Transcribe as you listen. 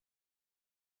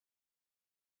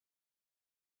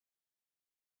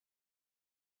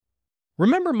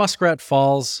Remember Muskrat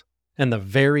Falls and the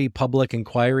very public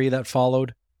inquiry that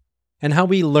followed? And how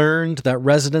we learned that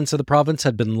residents of the province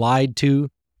had been lied to,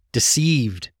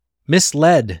 deceived,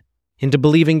 misled into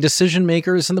believing decision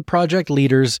makers and the project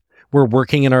leaders were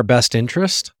working in our best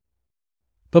interest?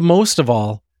 But most of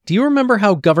all, do you remember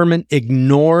how government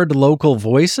ignored local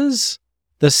voices?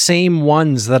 The same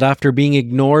ones that, after being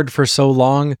ignored for so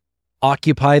long,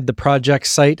 occupied the project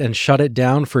site and shut it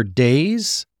down for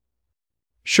days?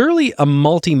 Surely a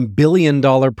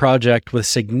multi-billion-dollar project with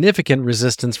significant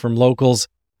resistance from locals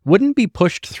wouldn't be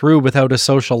pushed through without a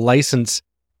social license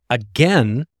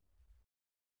again.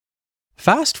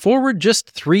 Fast forward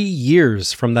just 3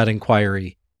 years from that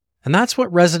inquiry, and that's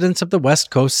what residents of the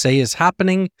West Coast say is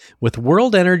happening with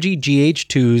World Energy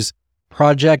GH2's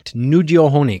Project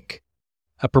Nujio'qonik,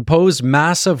 a proposed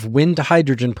massive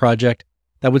wind-to-hydrogen project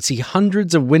that would see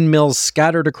hundreds of windmills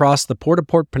scattered across the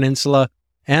Port-au-Port Peninsula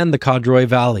and the Cadroy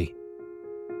Valley.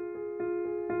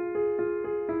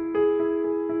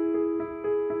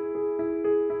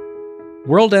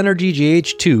 World Energy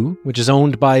GH2, which is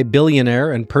owned by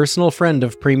billionaire and personal friend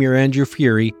of Premier Andrew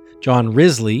Furey, John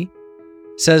Risley,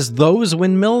 says those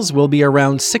windmills will be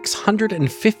around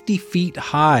 650 feet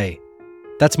high.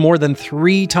 That's more than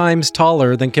 3 times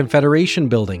taller than Confederation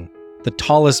Building, the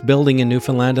tallest building in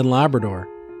Newfoundland and Labrador.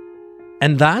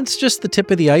 And that's just the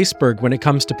tip of the iceberg when it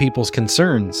comes to people's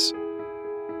concerns.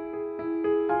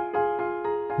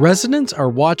 Residents are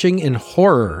watching in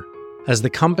horror as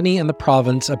the company and the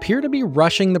province appear to be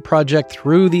rushing the project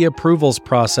through the approvals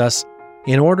process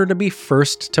in order to be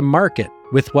first to market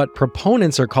with what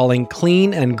proponents are calling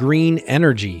clean and green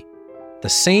energy, the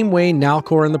same way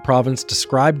Nalcor in the province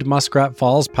described Muskrat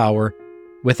Falls Power,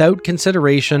 without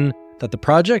consideration that the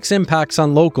project's impacts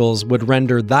on locals would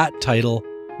render that title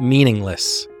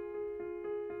meaningless.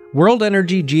 World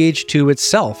Energy GH2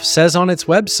 itself says on its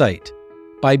website,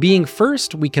 "By being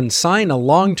first, we can sign a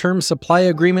long-term supply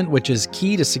agreement which is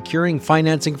key to securing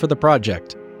financing for the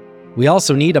project. We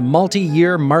also need a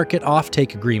multi-year market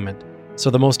offtake agreement, so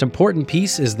the most important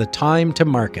piece is the time to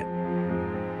market."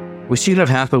 We've seen it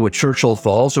happen with Churchill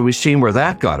Falls, and we've seen where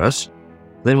that got us.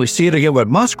 Then we see it again with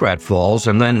Muskrat Falls,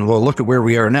 and then we'll look at where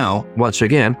we are now, once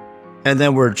again. And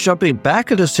then we're jumping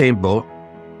back in the same boat,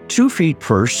 2 feet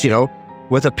first,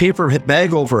 with a paper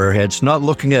bag over our heads, not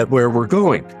looking at where we're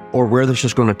going or where this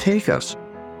is going to take us.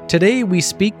 Today, we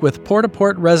speak with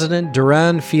Port-au-Port resident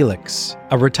Duran Felix,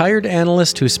 a retired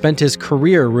analyst who spent his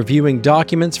career reviewing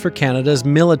documents for Canada's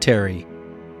military.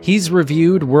 He's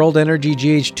reviewed World Energy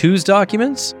GH2's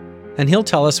documents, and he'll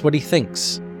tell us what he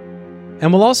thinks.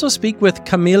 And we'll also speak with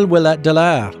Camille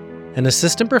Ouellet-Dallaire, an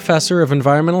assistant professor of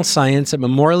environmental science at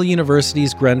Memorial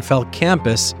University's Grenfell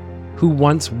campus, who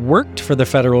once worked for the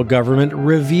federal government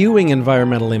reviewing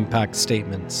environmental impact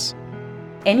statements.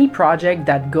 Any project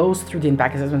that goes through the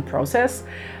impact assessment process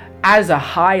has a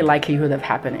high likelihood of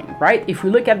happening, right? If we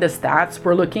look at the stats,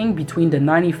 we're looking between the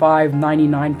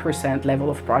 95-99% level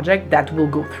of project that will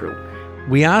go through.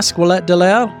 We ask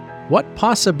Ouellet-Dallaire, what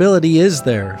possibility is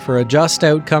there for a just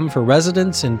outcome for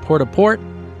residents in Port-au-Port,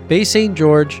 Bay St.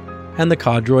 George, and the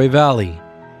Cadroy Valley?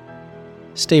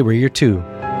 Stay where you're to.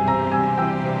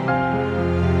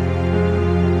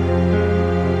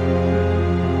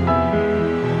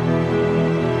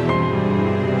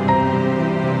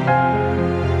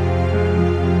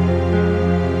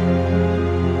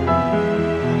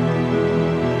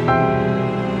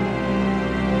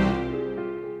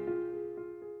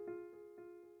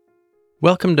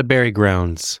 Welcome to Berry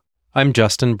Grounds. I'm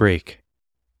Justin Brake.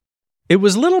 It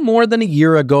was little more than a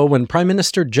year ago when Prime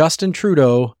Minister Justin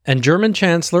Trudeau and German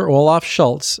Chancellor Olaf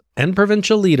Scholz and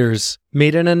provincial leaders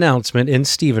made an announcement in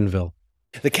Stephenville.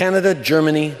 The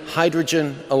Canada-Germany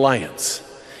Hydrogen Alliance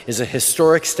is a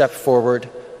historic step forward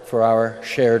for our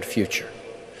shared future.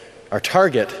 Our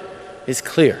target is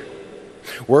clear: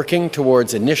 working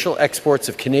towards initial exports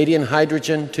of Canadian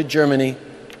hydrogen to Germany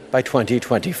by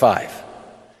 2025.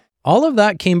 All of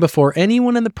that came before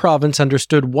anyone in the province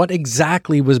understood what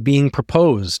exactly was being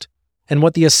proposed and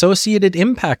what the associated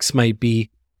impacts might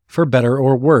be, for better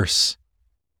or worse.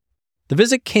 The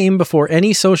visit came before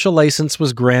any social license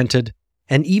was granted,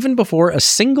 and even before a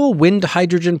single wind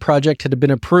hydrogen project had been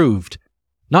approved,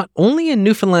 not only in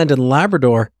Newfoundland and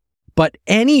Labrador, but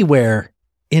anywhere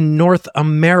in North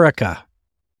America.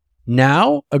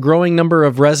 Now, a growing number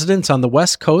of residents on the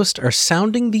West Coast are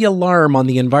sounding the alarm on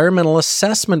the environmental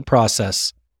assessment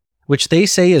process, which they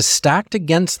say is stacked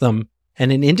against them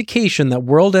and an indication that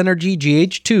World Energy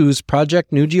GH2's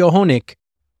Project Nujio'qonik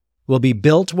will be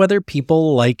built whether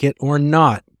people like it or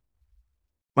not.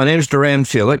 My name is Duran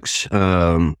Felix.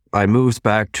 I moved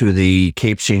back to the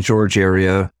Cape St. George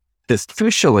area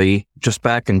officially, just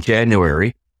back in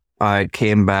January, I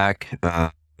came back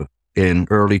in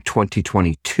early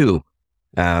 2022.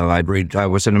 I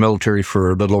was in the military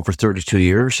for a little over 32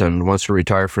 years, and once I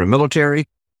retired from the military, it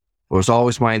was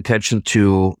always my intention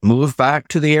to move back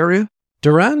to the area.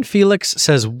 Durand Felix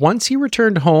says once he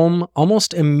returned home,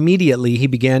 almost immediately he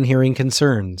began hearing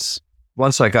concerns.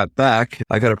 Once I got back,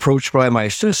 I got approached by my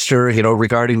sister,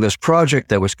 regarding this project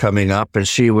that was coming up, and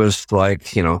she was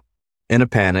like, in a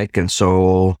panic. And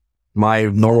so my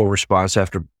normal response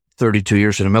after 32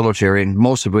 years in the military, and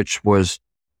most of which was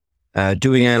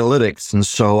doing analytics. And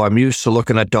so I'm used to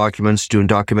looking at documents, doing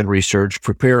document research,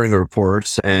 preparing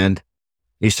reports, and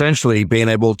essentially being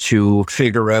able to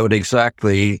figure out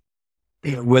exactly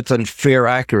with a fair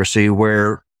accuracy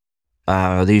where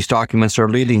these documents are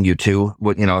leading you to.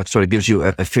 It sort of gives you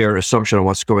a fair assumption of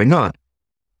what's going on.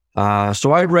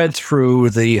 So I read through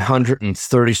the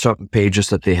 130-something pages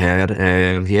that they had,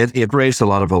 and it raised a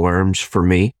lot of alarms for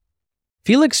me.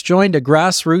 Felix joined a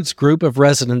grassroots group of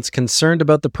residents concerned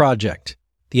about the project,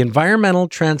 the Environmental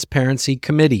Transparency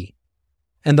Committee.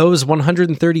 And those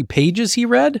 130 pages he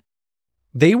read?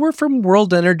 They were from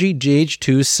World Energy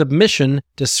GH2's submission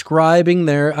describing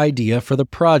their idea for the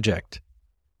project.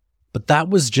 But that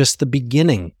was just the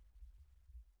beginning.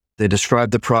 They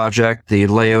described the project, the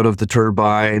layout of the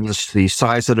turbines, the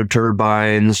size of the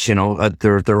turbines,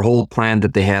 their whole plan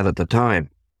that they had at the time.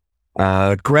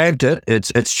 Granted,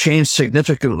 it's changed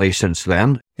significantly since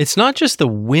then. It's not just the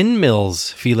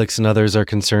windmills Felix and others are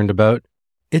concerned about.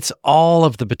 It's all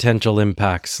of the potential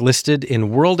impacts listed in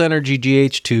World Energy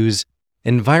GH2's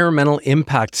Environmental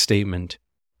Impact Statement,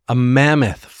 a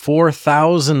mammoth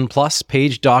 4,000-plus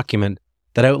page document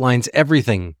that outlines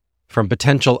everything from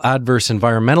potential adverse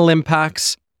environmental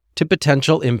impacts to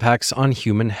potential impacts on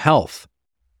human health.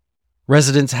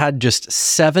 Residents had just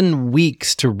 7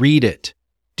 weeks to read it,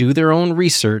 do their own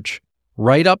research,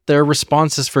 write up their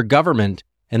responses for government,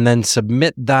 and then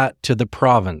submit that to the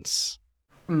province.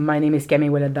 My name is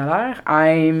Camille Ouellet-Dallaire.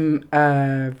 I'm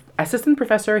an assistant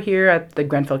professor here at the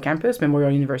Grenfell campus,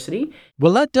 Memorial University.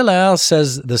 Ouellet-Dallaire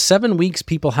says the 7 weeks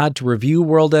people had to review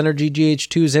World Energy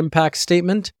GH2's impact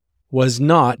statement was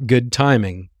not good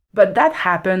timing. But that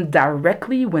happened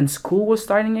directly when school was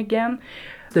starting again.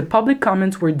 The public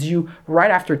comments were due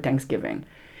right after Thanksgiving.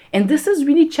 And this is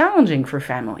really challenging for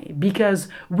family because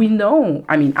we know,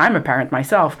 I'm a parent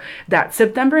myself, that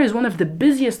September is one of the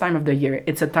busiest time of the year.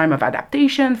 It's a time of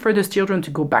adaptation for the children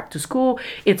to go back to school.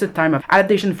 It's a time of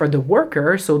adaptation for the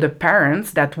workers, so the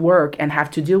parents that work and have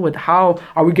to deal with how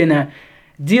are we going to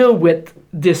deal with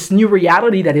this new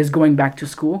reality that is going back to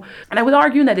school. And I would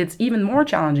argue that it's even more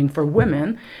challenging for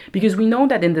women because we know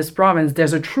that in this province,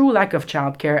 there's a true lack of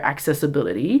childcare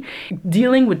accessibility.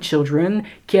 Dealing with children,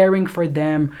 caring for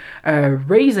them,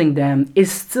 raising them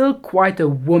is still quite a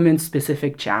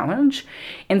woman-specific challenge.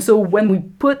 And so when we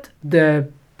put the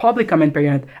public comment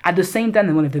period at the same time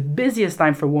in one of the busiest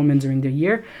times for women during the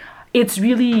year, it's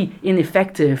really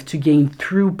ineffective to gain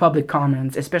through public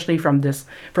comments, especially from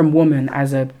women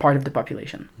as a part of the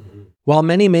population. While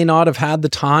many may not have had the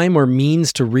time or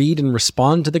means to read and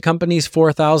respond to the company's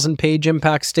 4,000-page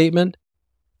impact statement,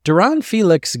 Durand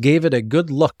Felix gave it a good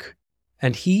look,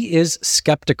 and he is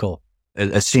skeptical.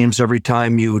 It seems every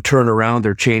time you turn around,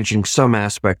 they're changing some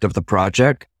aspect of the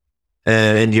project.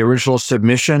 In the original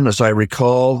submission, as I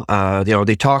recall,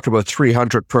 they talked about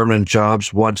 300 permanent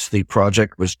jobs once the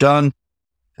project was done.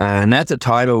 And at the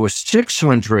time, it was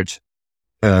 600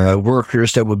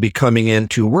 workers that would be coming in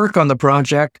to work on the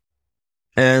project,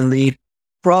 and the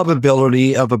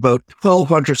probability of about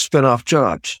 1,200 spin-off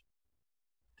jobs.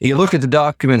 You look at the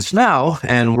documents now,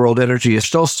 and World Energy is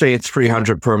still saying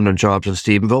 300 permanent jobs in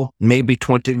Stephenville, maybe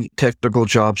 20 technical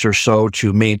jobs or so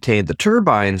to maintain the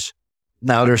turbines.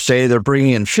 Now they're saying they're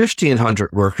bringing in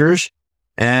 1,500 workers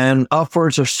and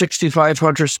upwards of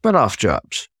 6,500 spin-off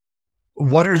jobs.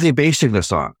 What are they basing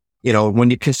this on?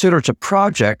 When you consider it's a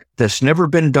project that's never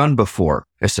been done before,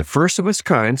 it's the first of its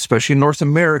kind, especially in North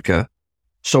America.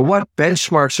 So what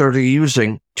benchmarks are they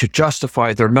using to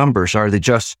justify their numbers? Are they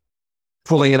just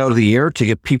pulling it out of the air to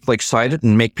get people excited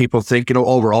and make people think,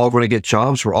 we're all going to get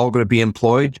jobs, we're all going to be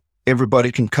employed,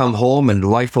 everybody can come home and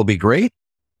life will be great?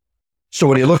 So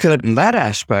when you look at it in that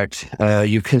aspect,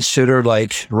 you consider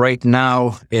right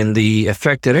now in the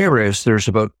affected areas, there's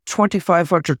about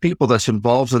 2,500 people that's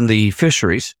involved in the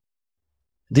fisheries.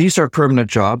 These are permanent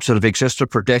jobs that have existed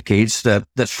for decades that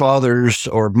fathers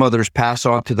or mothers pass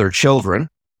on to their children,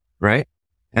 right?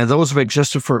 And those have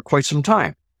existed for quite some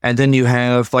time. And then you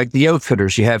have the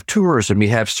outfitters, you have tourism, you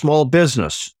have small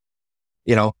business.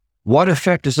 What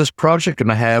effect is this project going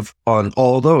to have on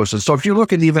all those? And so if you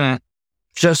look at even at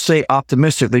just say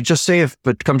optimistically, just say if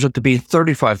it comes up to be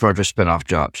 3,500 spin-off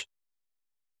jobs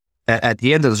at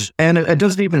the end of this. And it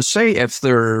doesn't even say if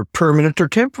they're permanent or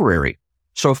temporary.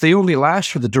 So if they only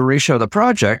last for the duration of the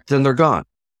project, then they're gone,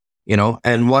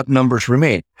 and what numbers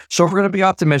remain. So if we're going to be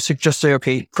optimistic, just say,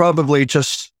 okay, probably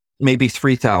just maybe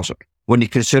 3,000 when you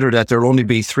consider that there'll only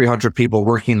be 300 people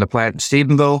working in the plant in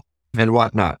Stephenville and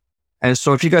whatnot. And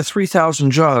so if you got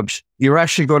 3,000 jobs, you're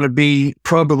actually going to be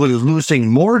probably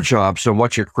losing more jobs than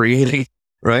what you're creating,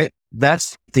 right?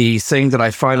 That's the thing that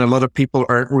I find a lot of people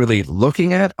aren't really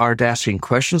looking at, aren't asking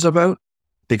questions about,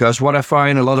 because what I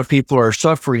find a lot of people are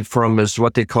suffering from is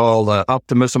what they call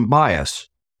optimism bias,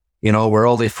 where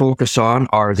all they focus on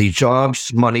are the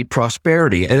jobs, money,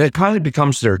 prosperity, and it kind of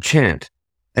becomes their chant.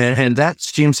 And that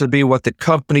seems to be what the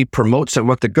company promotes and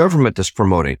what the government is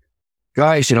promoting.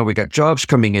 Guys, we got jobs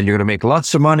coming in. You're going to make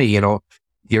lots of money. Your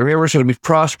area is going to be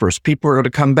prosperous. People are going to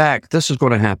come back. This is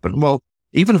going to happen. Well,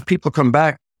 even if people come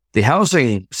back, the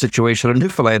housing situation in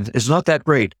Newfoundland is not that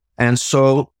great. And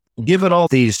so given all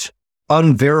these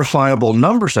unverifiable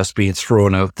numbers that's being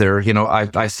thrown out there,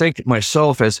 I think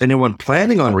myself, as anyone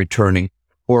planning on returning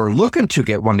or looking to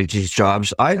get one of these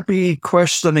jobs, I'd be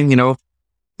questioning,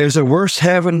 is it worth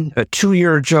having a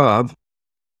 2-year job,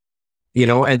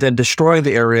 and then destroying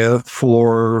the area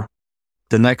for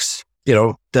the next,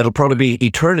 that'll probably be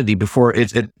eternity before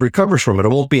it recovers from it. It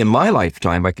won't be in my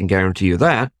lifetime, I can guarantee you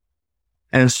that.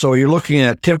 And so you're looking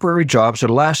at temporary jobs that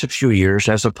last a few years,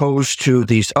 as opposed to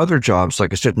these other jobs,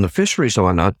 like I said, in the fisheries and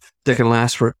whatnot, that can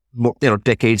last for,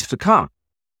 decades to come.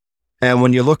 And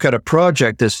when you look at a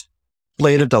project that's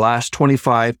slated to last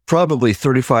 25, probably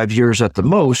 35 years at the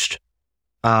most,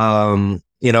 2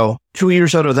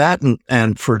 years out of that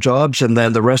and for jobs, and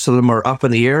then the rest of them are up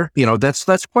in the air,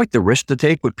 that's quite the risk to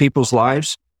take with people's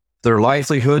lives, their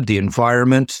livelihood, the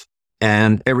environment,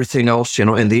 and everything else,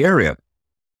 in the area.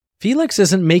 Felix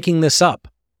isn't making this up.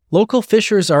 Local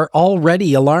fishers are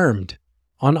already alarmed.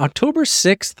 On October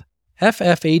 6th,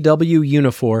 FFAW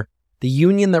Unifor, the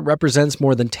union that represents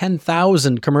more than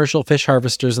 10,000 commercial fish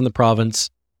harvesters in the province,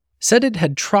 said it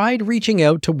had tried reaching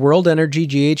out to World Energy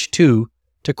GH2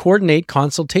 to coordinate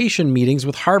consultation meetings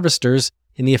with harvesters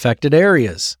in the affected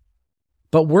areas.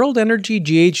 But World Energy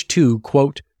GH2,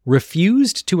 quote,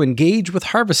 refused to engage with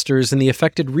harvesters in the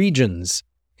affected regions,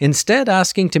 instead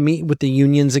asking to meet with the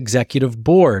union's executive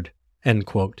board, end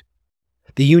quote.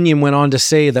 The union went on to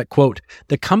say that, quote,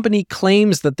 the company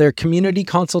claims that their community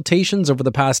consultations over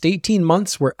the past 18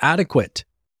 months were adequate.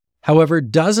 However,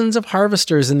 dozens of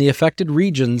harvesters in the affected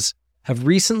regions have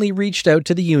recently reached out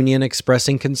to the union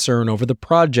expressing concern over the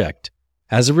project.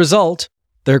 As a result,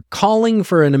 they're calling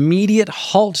for an immediate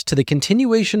halt to the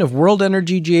continuation of World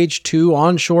Energy GH2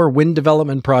 onshore wind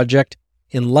development project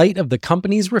in light of the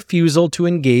company's refusal to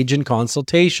engage in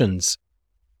consultations.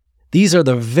 These are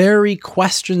the very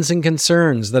questions and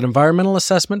concerns that environmental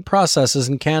assessment processes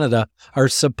in Canada are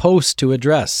supposed to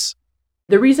address.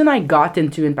 The reason I got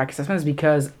into impact assessment is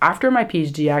because after my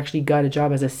PhD, I actually got a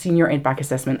job as a senior impact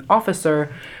assessment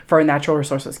officer for Natural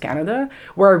Resources Canada,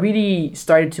 where I really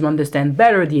started to understand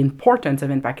better the importance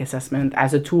of impact assessment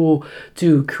as a tool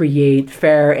to create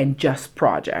fair and just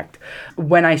project.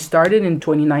 When I started in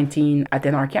 2019 at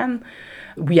NRCan,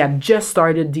 we had just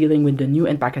started dealing with the new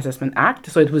Impact Assessment Act.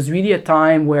 So it was really a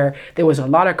time where there was a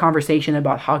lot of conversation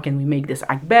about how can we make this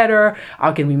act better,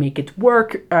 how can we make it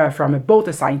work from both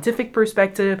a scientific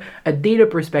perspective, a data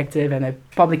perspective, and a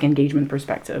public engagement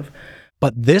perspective.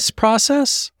 But this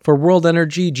process for World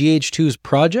Energy GH2's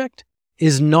project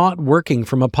is not working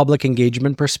from a public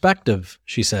engagement perspective,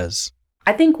 she says.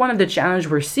 I think one of the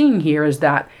challenges we're seeing here is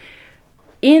that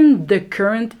in the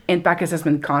current impact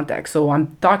assessment context, so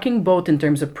I'm talking both in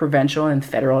terms of provincial and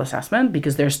federal assessment,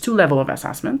 because there's 2 levels of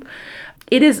assessment,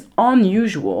 it is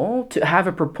unusual to have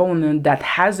a proponent that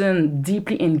hasn't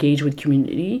deeply engaged with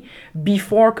community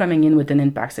before coming in with an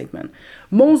impact statement.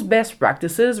 Most best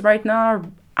practices right now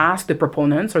ask the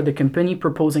proponents or the company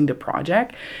proposing the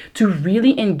project to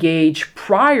really engage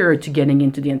prior to getting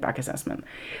into the impact assessment.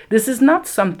 This is not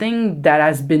something that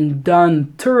has been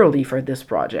done thoroughly for this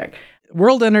project.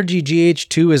 World Energy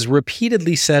GH2 has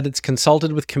repeatedly said it's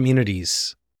consulted with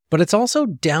communities, but it's also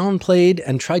downplayed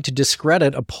and tried to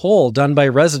discredit a poll done by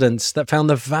residents that found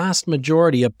the vast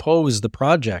majority oppose the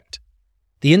project.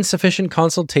 The insufficient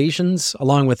consultations,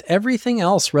 along with everything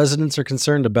else residents are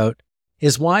concerned about,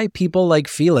 is why people like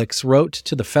Felix wrote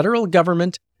to the federal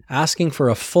government asking for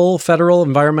a full federal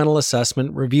environmental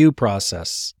assessment review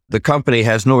process. The company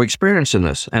has no experience in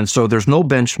this, and so there's no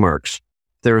benchmarks.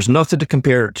 There's nothing to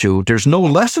compare it to. There's no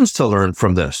lessons to learn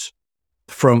from this,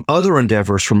 from other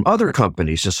endeavors, from other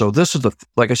companies. And so this is,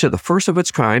 like I said, the first of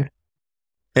its kind.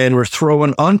 and we're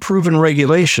throwing unproven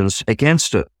regulations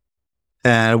against it,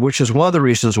 which is one of the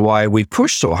reasons why we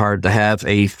push so hard to have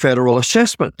a federal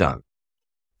assessment done,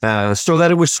 so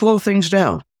that it would slow things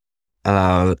down.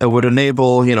 It would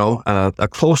enable, a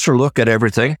closer look at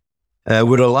everything.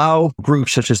 Would allow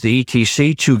groups such as the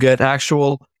ETC to get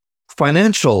actual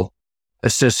financial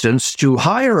assistance to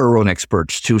hire our own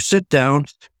experts to sit down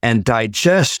and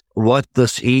digest what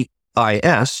this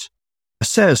EIS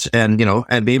says and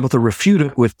be able to refute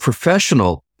it with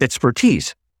professional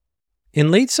expertise. In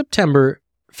late September,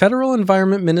 Federal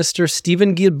Environment Minister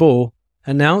Stephen Guilbeault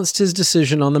announced his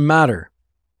decision on the matter.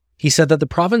 He said that the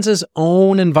province's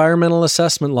own environmental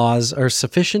assessment laws are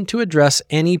sufficient to address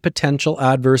any potential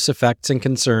adverse effects and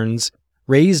concerns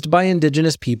raised by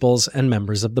Indigenous peoples and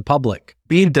members of the public.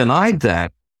 Being denied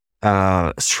that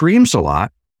screams a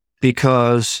lot,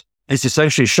 because it's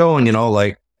essentially showing,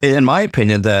 in my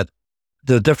opinion, that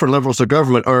the different levels of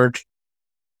government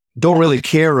don't really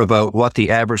care about what the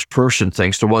average person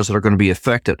thinks, the ones that are going to be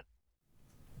affected.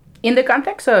 In the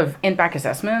context of impact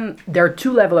assessment, there are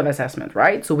two levels of assessment,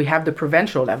 right? So we have the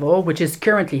provincial level, which is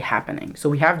currently happening. So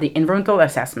we have the environmental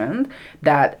assessment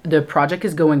that the project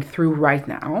is going through right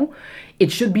now.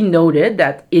 It should be noted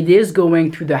that it is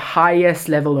going through the highest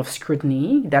level of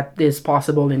scrutiny that is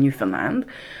possible in Newfoundland.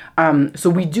 So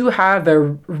we do have a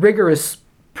rigorous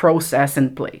process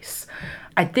in place.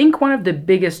 I think one of the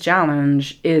biggest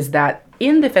challenge is that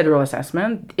in the federal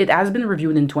assessment, it has been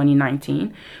reviewed in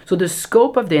 2019. So the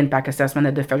scope of the impact assessment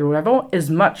at the federal level is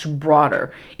much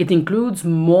broader. It includes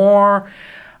more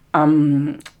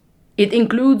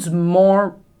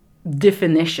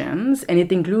definitions, and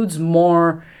it includes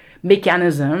more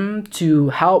mechanism to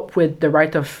help with the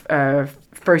right of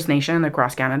First Nation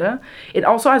across Canada. It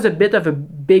also has a bit of a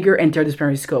bigger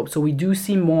interdisciplinary scope. So we do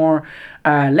see more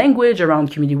language around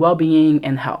community well-being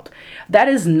and health. That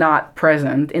is not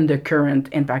present in the current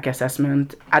impact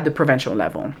assessment at the provincial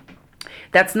level.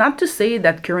 That's not to say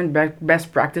that current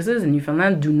best practices in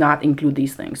Newfoundland do not include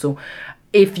these things. So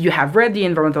if you have read the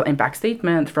environmental impact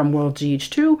statement from World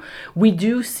GH2, we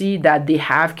do see that they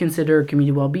have considered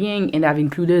community well-being and have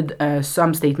included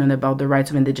some statement about the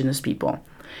rights of Indigenous people.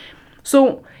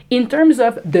 So in terms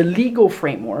of the legal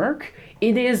framework,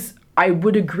 I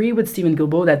would agree with Stephen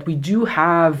Guilbeault that we do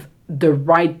have the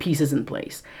right pieces in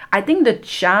place. I think the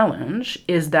challenge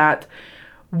is that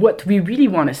what we really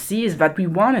want to see is that we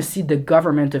want to see the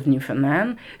government of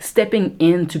Newfoundland stepping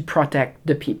in to protect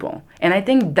the people. And I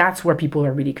think that's where people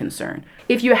are really concerned.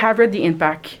 If you have read the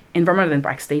environmental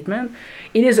impact statement,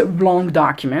 it is a long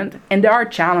document, and there are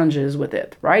challenges with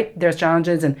it, right? There's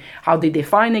challenges in how they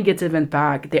define negative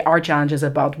impact. There are challenges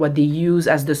about what they use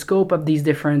as the scope of these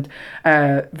different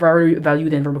very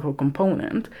valued environmental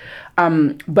components.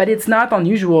 But it's not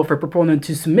unusual for a proponent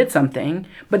to submit something,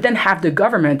 but then have the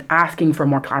government asking for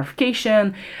more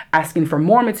clarification, asking for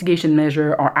more mitigation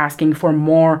measure, or asking for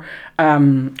more,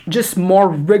 just more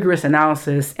rigorous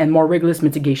analysis and more rigorous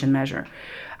mitigation measure.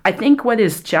 I think what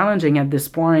is challenging at this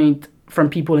point from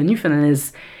people in Newfoundland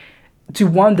is to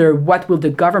wonder, what will the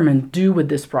government do with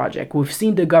this project? We've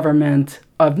seen the government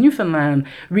of Newfoundland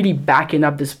really backing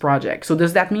up this project. So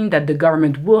does that mean that the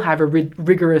government will have a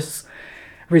rigorous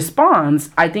response?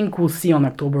 I think we'll see on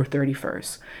October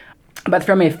 31st. But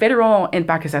from a federal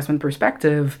impact assessment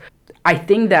perspective, I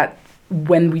think that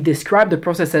when we describe the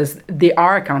processes they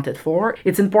are accounted for,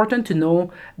 it's important to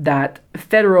know that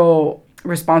federal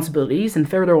responsibilities and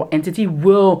federal entity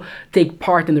will take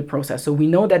part in the process. So we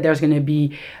know that there's going to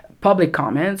be public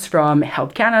comments from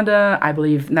Health Canada, I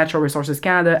believe Natural Resources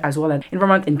Canada, as well as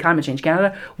Environment and Climate Change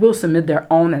Canada will submit their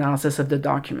own analysis of the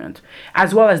document,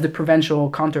 as well as the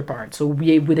provincial counterpart. So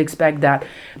we would expect that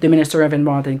the Minister of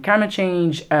Environment and Climate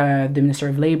Change, the Minister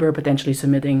of Labour potentially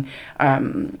submitting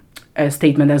a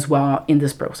statement as well in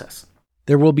this process.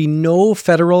 There will be no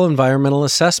federal environmental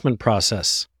assessment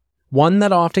process, one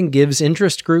that often gives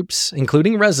interest groups,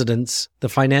 including residents, the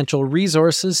financial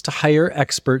resources to hire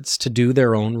experts to do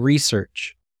their own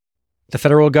research. The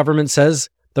federal government says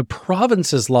the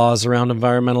province's laws around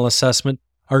environmental assessment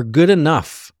are good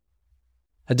enough.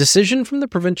 A decision from the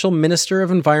provincial Minister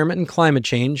of Environment and Climate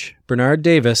Change, Bernard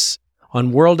Davis,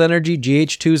 on World Energy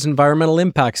GH2's environmental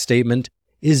impact statement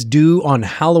is due on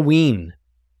Halloween.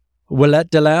 Ouellette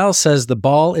Dallaire says the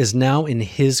ball is now in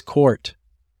his court.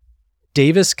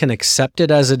 Davis can accept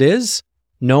it as it is,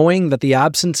 knowing that the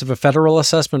absence of a federal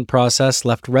assessment process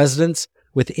left residents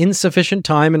with insufficient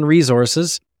time and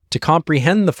resources to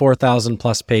comprehend the 4,000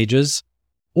 plus pages,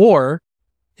 or,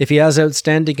 if he has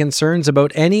outstanding concerns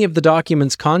about any of the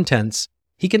document's contents,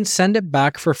 he can send it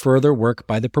back for further work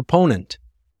by the proponent.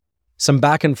 some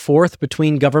back and forth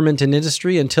between government and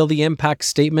industry until the impact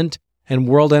statement and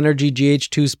World Energy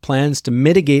GH2's plans to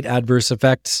mitigate adverse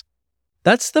effects.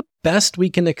 That's the best we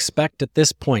can expect at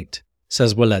this point,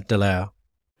 says Willette Dallaire.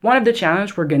 One of the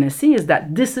challenges we're going to see is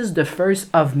that this is the first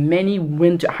of many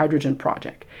wind to hydrogen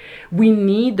projects. We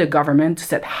need the government to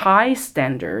set high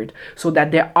standards so that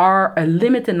there are a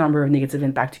limited number of negative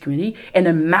impact to community and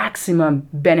a maximum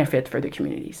benefit for the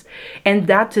communities. And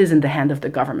that is in the hand of the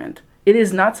government. It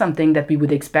is not something that we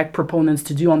would expect proponents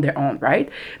to do on their own, right?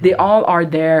 They all are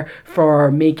there for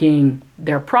making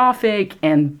their profit,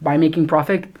 and by making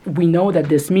profit, we know that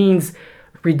this means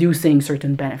reducing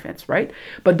certain benefits, right?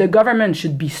 But the government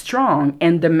should be strong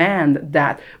and demand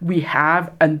that we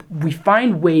have and we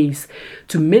find ways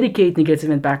to mitigate negative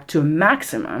impact to a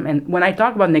maximum. And when I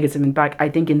talk about negative impact, I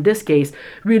think in this case,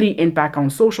 really impact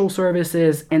on social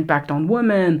services, impact on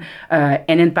women,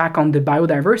 and impact on the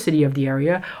biodiversity of the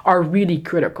area are really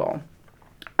critical.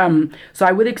 So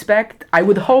I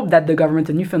would hope that the government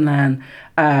of Newfoundland,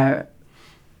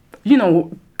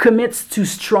 commits to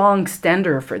strong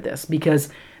standard for this, because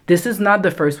this is not the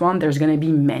first one. There's going to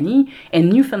be many,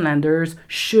 and Newfoundlander and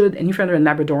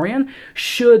Labradorian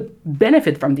should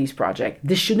benefit from these projects.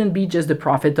 This shouldn't be just the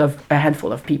profit of a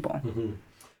handful of people. Mm-hmm.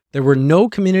 There were no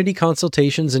community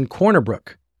consultations in Corner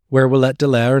Brook, where Willette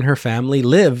Dallaire and her family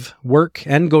live, work,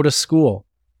 and go to school.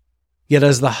 Yet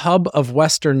as the hub of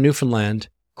Western Newfoundland,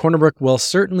 Corner Brook will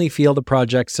certainly feel the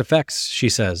project's effects, she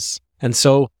says. And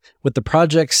so, with the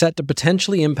project set to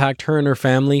potentially impact her and her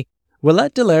family,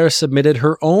 Willette Dallaire submitted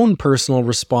her own personal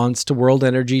response to World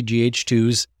Energy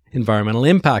GH2's environmental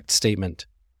impact statement.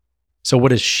 So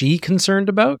what is she concerned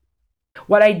about?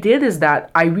 What I did is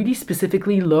that I really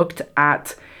specifically looked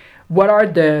at what are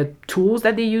the tools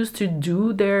that they use to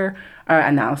do their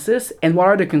analysis and what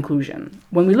are the conclusions.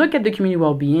 When we look at the community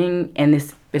well-being and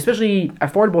especially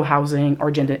affordable housing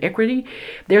or gender equity,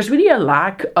 there's really a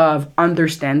lack of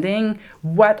understanding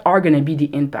what are going to be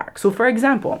the impacts. So for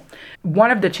example,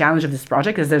 one of the challenges of this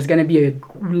project is there's going to be a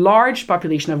large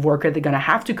population of workers that are going to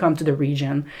have to come to the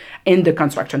region in the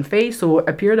construction phase, so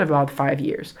a period of about 5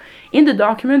 years. In the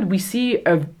document, we see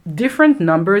different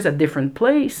numbers at different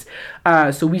places.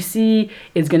 So we see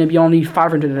it's going to be only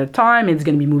 500 at a time, it's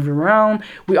going to be moving around.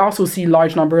 We also see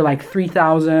large number like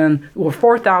 3,000 or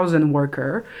 4,000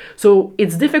 workers. So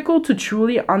it's difficult to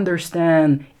truly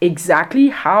understand exactly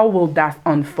how will that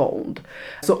unfold.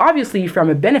 So obviously, from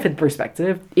a benefit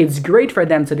perspective, it's great for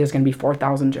them. So there's going to be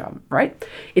 4,000 jobs, right?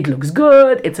 It looks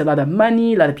good. It's a lot of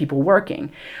money, a lot of people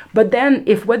working. But then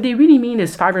if what they really mean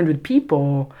is 500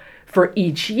 people for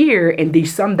each year and they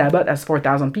sum that up as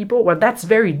 4,000 people, well, that's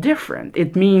very different.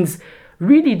 It means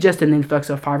really just an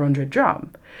influx of 500 jobs.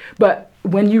 But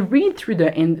when I read through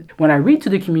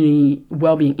the community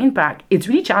well-being impact, it's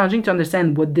really challenging to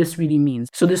understand what this really means.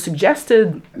 So the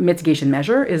suggested mitigation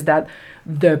measure is that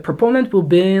the proponent will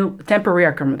build temporary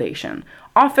accommodation.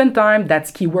 Oftentimes, that's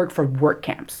key work for work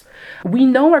camps. We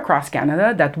know across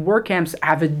Canada that work camps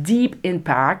have a deep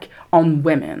impact on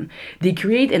women. They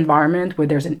create environment where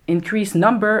there's an increased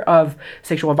number of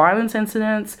sexual violence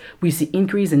incidents. We see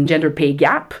increase in gender pay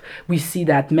gap. We see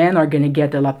that men are going to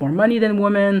get a lot more money than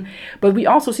women. But we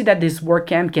also see that this work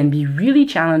camp can be really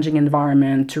challenging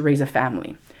environment to raise a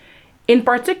family. In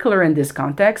particular, in this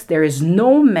context, there is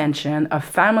no mention of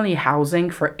family housing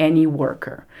for any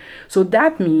worker. So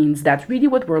that means that really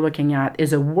what we're looking at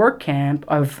is a work camp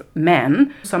of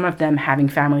men, some of them having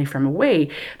family from away,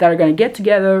 that are going to get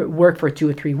together, work for 2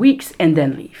 or 3 weeks, and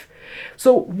then leave.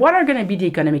 So what are going to be the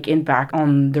economic impact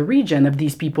on the region of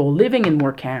these people living in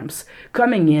work camps,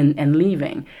 coming in and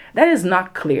leaving? That is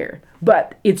not clear.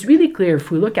 But it's really clear if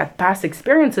we look at past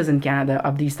experiences in Canada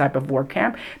of these type of work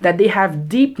camp that they have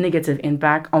deep negative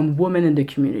impact on women in the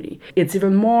community. It's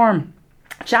even more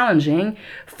challenging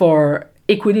for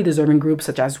equity deserving groups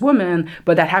such as women,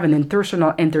 but that have an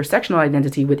intersectional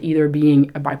identity with either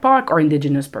being a BIPOC or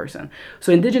Indigenous person.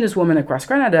 So Indigenous women across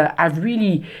Canada have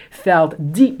really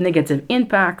felt deep negative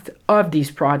impact of these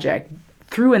projects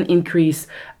through an increased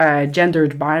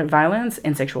gendered violence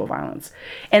and sexual violence.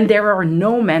 And there are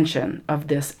no mention of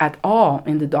this at all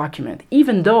in the document,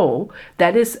 even though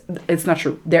it's not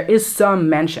true. There is some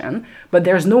mention, but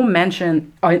there's no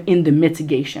mention in the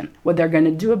mitigation. What they're going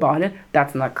to do about it,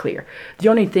 that's not clear. The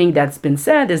only thing that's been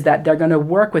said is that they're going to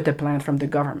work with a plan from the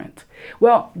government.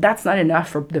 Well, that's not enough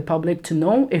for the public to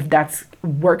know if that's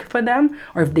worked for them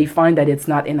or if they find that it's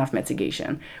not enough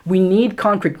mitigation. We need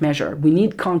concrete measure. We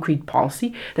need concrete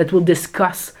policy that will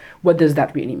discuss what does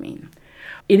that really mean.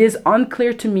 It is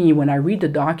unclear to me when I read the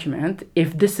document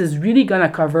if this is really going to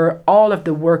cover all of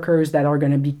the workers that are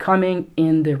going to be coming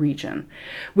in the region,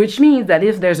 which means that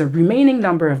if there's a remaining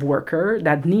number of workers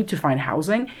that need to find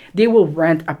housing, they will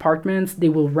rent apartments, they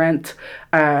will rent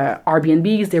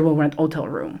Airbnbs, they will rent hotel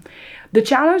room. The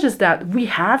challenge is that we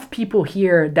have people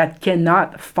here that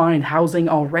cannot find housing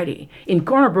already. In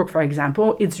Corner Brook, for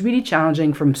example, it's really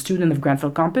challenging from students of Granville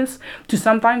campus to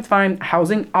sometimes find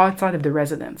housing outside of the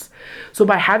residence. So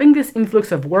by having this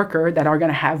influx of workers that are going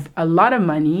to have a lot of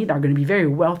money, that are going to be very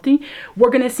wealthy, we're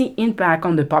going to see impact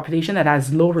on the population that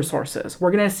has low resources.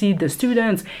 We're going to see the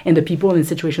students and the people in a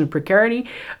situation of precarity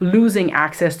losing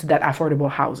access to that affordable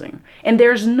housing. And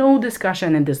there's no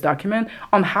discussion in this document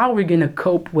on how we're going to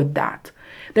cope with that.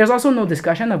 There's also no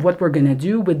discussion of what we're going to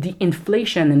do with the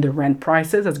inflation in the rent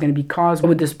prices that's going to be caused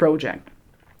with this project.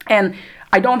 And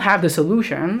I don't have the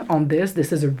solution on this.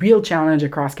 This is a real challenge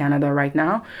across Canada right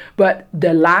now. But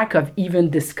the lack of even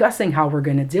discussing how we're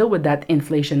going to deal with that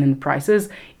inflation in prices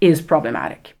is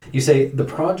problematic. You say the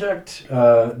project,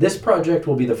 this project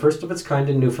will be the first of its kind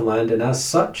in Newfoundland, and as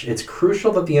such, it's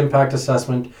crucial that the impact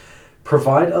assessment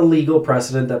provide a legal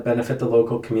precedent that benefit the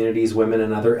local communities, women,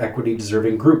 and other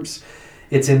equity-deserving groups.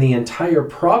 It's in the entire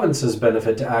province's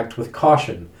benefit to act with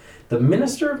caution. The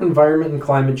Minister of Environment and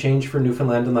Climate Change for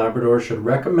Newfoundland and Labrador should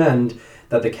recommend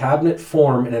that the Cabinet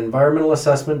form an environmental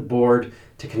assessment board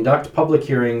to conduct public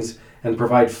hearings and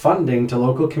provide funding to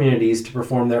local communities to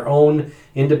perform their own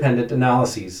independent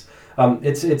analyses.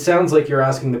 It sounds like you're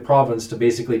asking the province to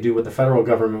basically do what the federal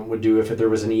government would do if there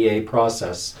was an EA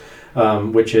process,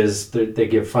 which is they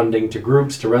give funding to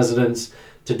groups, to residents,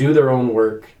 to do their own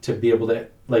work, to be able to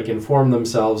inform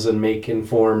themselves and make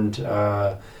informed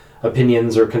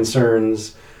opinions or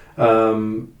concerns.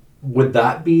 Would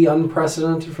that be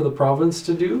unprecedented for the province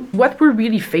to do? What we're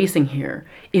really facing here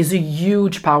is a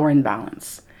huge power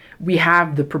imbalance. We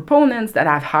have the proponents that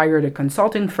have hired a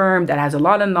consulting firm that has a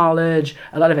lot of knowledge,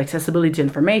 a lot of accessibility to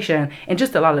information, and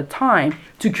just a lot of time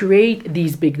to create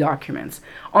these big documents.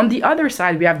 On the other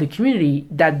side, we have the community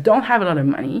that don't have a lot of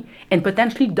money and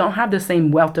potentially don't have the same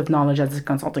wealth of knowledge as a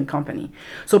consulting company.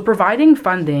 So providing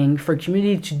funding for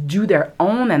community to do their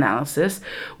own analysis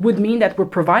would mean that we're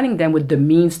providing them with the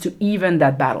means to even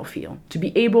that battlefield, to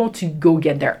be able to go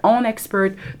get their own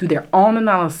expert, do their own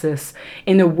analysis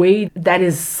in a way that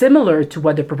is similar to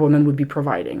what the proponent would be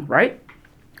providing, right?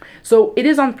 So it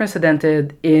is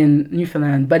unprecedented in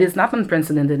Newfoundland, but it's not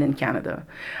unprecedented in Canada.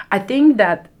 I think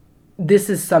that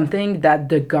this is something that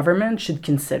the government should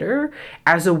consider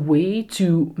as a way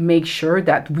to make sure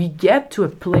that we get to a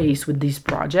place with this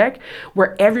project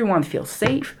where everyone feels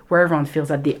safe, where everyone feels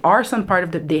that they are some part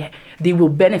of they will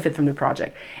benefit from the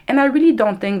project. And I really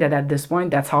don't think that at this point,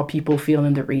 that's how people feel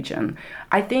in the region.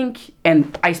 I think,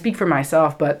 and I speak for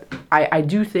myself, but I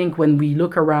do think when we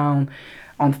look around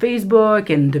on Facebook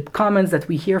and the comments that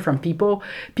we hear from people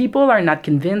are not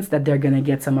convinced that they're going to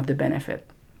get some of the benefit.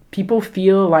 People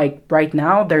feel like right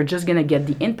now they're just going to get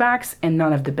the impacts and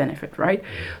none of the benefit, right?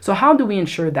 So how do we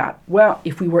ensure that? Well,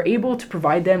 if we were able to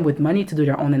provide them with money to do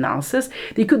their own analysis,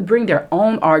 they could bring their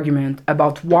own argument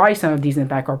about why some of these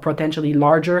impacts are potentially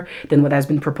larger than what has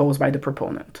been proposed by the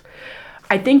proponent.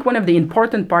 I think one of the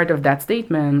important part of that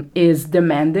statement is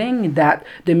demanding that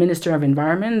the Minister of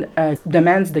Environment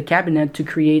demands the Cabinet to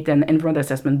create an environmental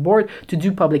assessment board to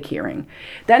do public hearing.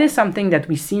 That is something that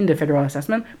we see in the federal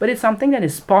assessment, but it's something that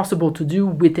is possible to do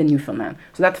within Newfoundland.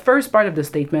 So that first part of the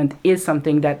statement is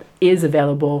something that is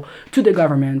available to the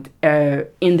government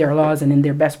in their laws and in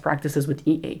their best practices with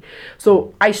EA.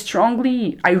 So I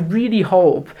really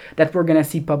hope that we're going to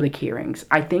see public hearings.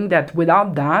 I think that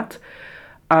without that,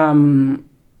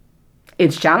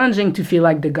 it's challenging to feel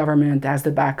like the government has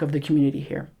the back of the community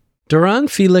here. Duran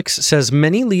Felix says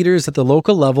many leaders at the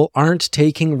local level aren't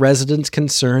taking residents'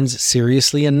 concerns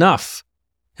seriously enough,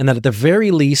 and that at the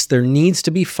very least there needs to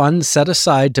be funds set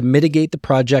aside to mitigate the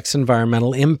project's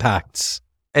environmental impacts.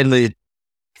 In the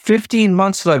 15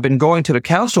 months that I've been going to the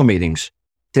council meetings,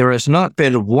 there has not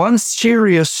been one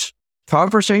serious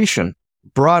conversation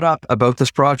brought up about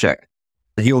this project.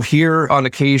 You'll hear on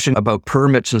occasion about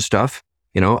permits and stuff,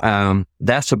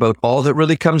 that's about all that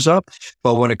really comes up.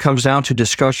 But when it comes down to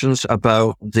discussions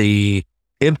about the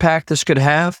impact this could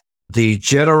have, the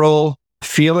general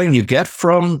feeling you get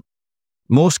from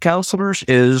most councillors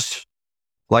is,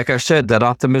 like I said, that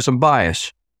optimism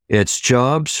bias. It's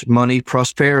jobs, money,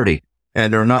 prosperity,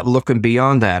 and they're not looking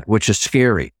beyond that, which is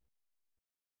scary.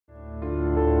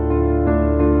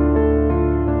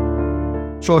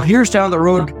 So here's down the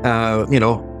road,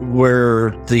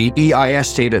 where the EIS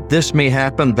stated this may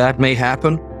happen, that may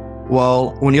happen.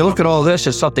 Well, when you look at all this,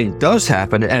 if something does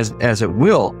happen, as it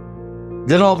will,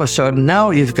 then all of a sudden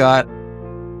now you've got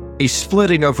a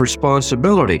splitting of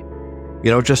responsibility.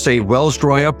 Just say wells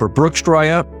dry up or brooks dry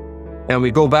up, and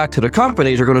we go back to the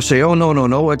companies, they're going to say, oh,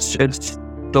 no, it's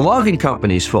the logging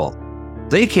company's fault.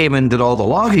 They came in and did all the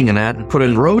logging and that and put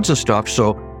in roads and stuff,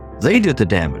 so they did the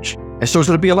damage. And so there's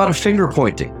going to be a lot of finger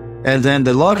pointing. And then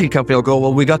the logging company will go,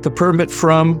 well, we got the permit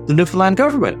from the Newfoundland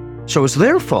government, so it's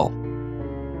their fault.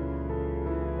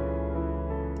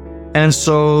 And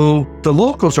so the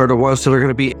locals are the ones that are going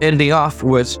to be ending off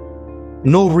with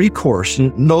no recourse,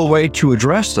 no way to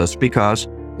address this, because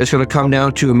it's going to come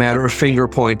down to a matter of finger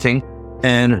pointing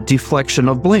and deflection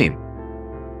of blame.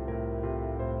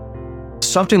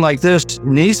 Something like this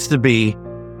needs to be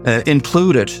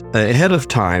included ahead of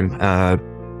time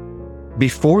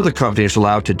before the company is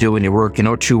allowed to do any work,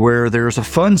 to where there's a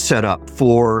fund set up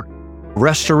for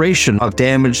restoration of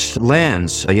damaged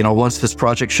lands, once this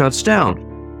project shuts down.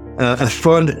 A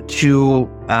fund to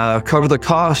cover the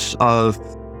costs of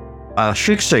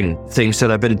fixing things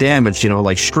that have been damaged,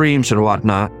 like streams and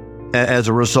whatnot, as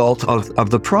a result of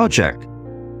the project.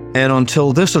 And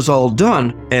until this is all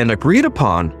done and agreed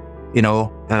upon,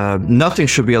 nothing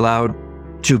should be allowed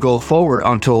to go forward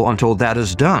until that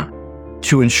is done,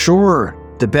 to ensure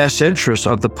the best interests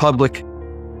of the public,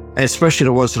 especially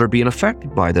the ones that are being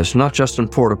affected by this, not just in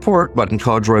Port-au-Port, but in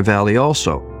Codroy Valley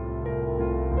also.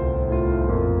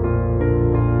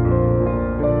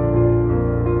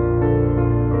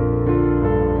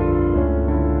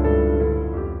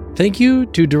 Thank you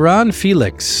to Duran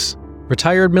Felix,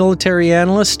 retired military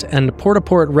analyst and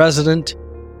Port-au-Port resident,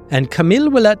 and Camille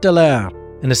Ouellette-Dallaire,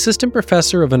 an assistant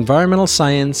professor of environmental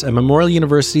science at Memorial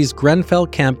University's Grenfell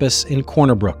campus in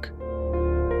Corner Brook.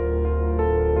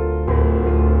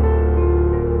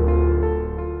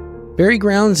 Bury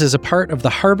Grounds is a part of the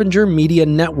Harbinger Media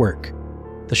Network.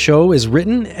 The show is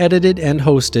written, edited, and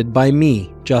hosted by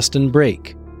me, Justin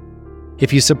Brake.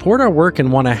 If you support our work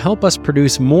and want to help us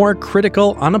produce more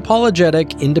critical,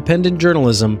 unapologetic, independent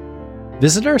journalism,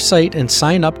 visit our site and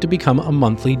sign up to become a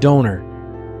monthly donor.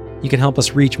 You can help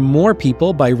us reach more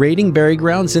people by rating Bury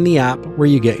Grounds in the app where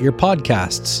you get your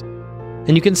podcasts.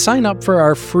 And you can sign up for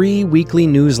our free weekly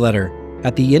newsletter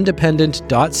at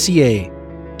theindependent.ca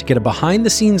to get a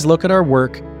behind-the-scenes look at our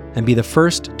work and be the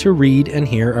first to read and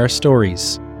hear our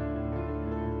stories.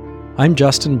 I'm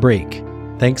Justin Brake.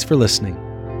 Thanks for listening.